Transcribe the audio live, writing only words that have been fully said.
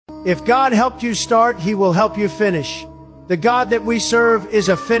If God helped you start, He will help you finish. The God that we serve is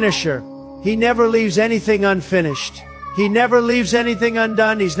a finisher. He never leaves anything unfinished. He never leaves anything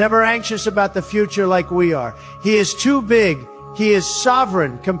undone. He's never anxious about the future like we are. He is too big. He is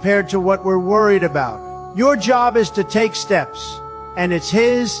sovereign compared to what we're worried about. Your job is to take steps, and it's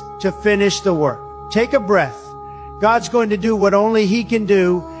His to finish the work. Take a breath. God's going to do what only He can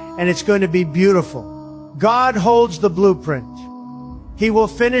do, and it's going to be beautiful. God holds the blueprint. He will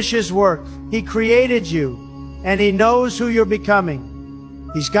finish His work. He created you, and He knows who you're becoming.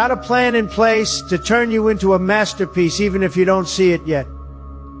 He's got a plan in place to turn you into a masterpiece, even if you don't see it yet.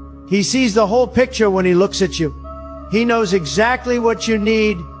 He sees the whole picture when He looks at you. He knows exactly what you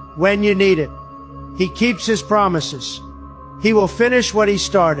need when you need it. He keeps His promises. He will finish what He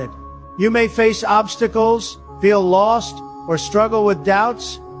started. You may face obstacles, feel lost, or struggle with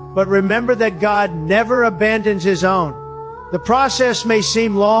doubts, but remember that God never abandons His own. The process may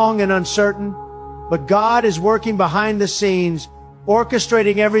seem long and uncertain, but God is working behind the scenes,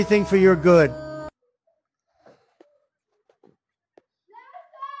 orchestrating everything for your good.